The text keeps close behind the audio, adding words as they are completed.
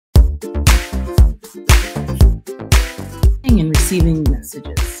Receiving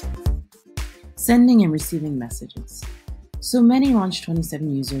messages. Sending and receiving messages. So many Launch 27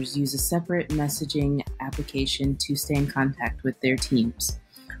 users use a separate messaging application to stay in contact with their teams.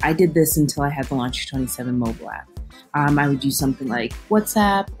 I did this until I had the Launch 27 mobile app. I would use something like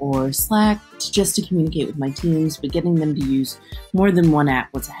WhatsApp or Slack just to communicate with my teams, but getting them to use more than one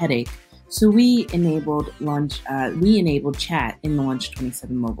app was a headache. So we enabled chat in the Launch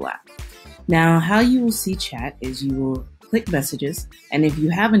 27 mobile app. Now, how you will see chat is you will click messages, and if you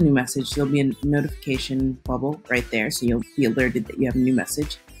have a new message, there'll be a notification bubble right there, so you'll be alerted that you have a new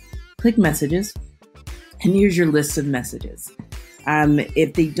message. Click messages, and here's your list of messages.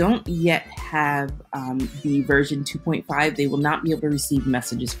 If they don't yet have the version 2.5, they will not be able to receive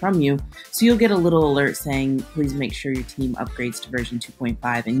messages from you. So you'll get a little alert saying, please make sure your team upgrades to version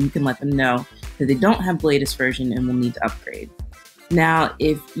 2.5, and you can let them know that they don't have the latest version and will need to upgrade. Now,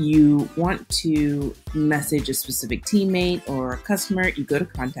 if you want to message a specific teammate or a customer, you go to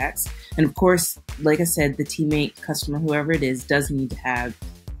contacts. And of course, like I said, the teammate, customer, whoever it is, does need to have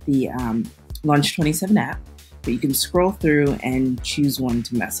the Launch 27 app. But you can scroll through and choose one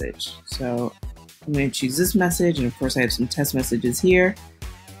to message. So I'm going to choose this message, and of course I have some test messages here.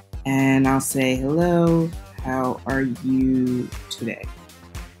 And I'll say, hello, how are you today?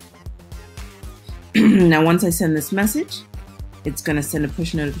 Now, once I send this message, it's going to send a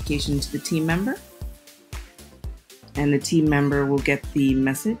push notification to the team member. And the team member will get the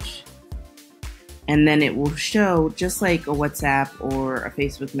message. And then it will show, just like a WhatsApp or a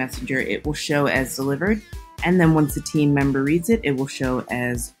Facebook Messenger, it will show as delivered. And then once the team member reads it, it will show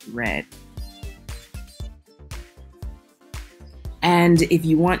as read. And if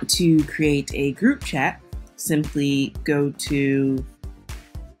you want to create a group chat, simply go to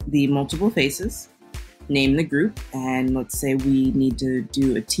the multiple faces, name the group, and let's say we need to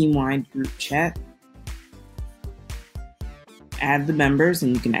do a team-wide group chat. Add the members,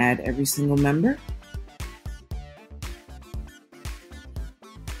 and you can add every single member.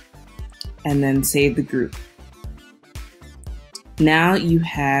 And then save the group. Now you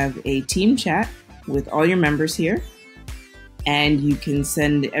have a team chat with all your members here, and you can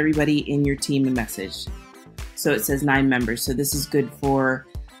send everybody in your team a message. So it says 9 members. So this is good for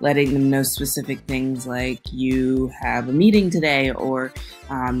letting them know specific things like you have a meeting today, or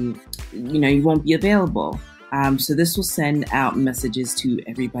you won't be available. So this will send out messages to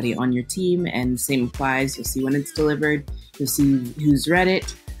everybody on your team, and the same applies. You'll see when it's delivered, you'll see who's read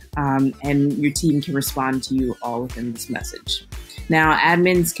it, and your team can respond to you all within this message. Now,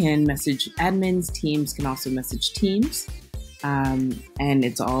 admins can message admins, teams can also message teams, and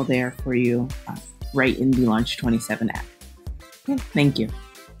it's all there for you right in the Launch 27 app. Okay, thank you.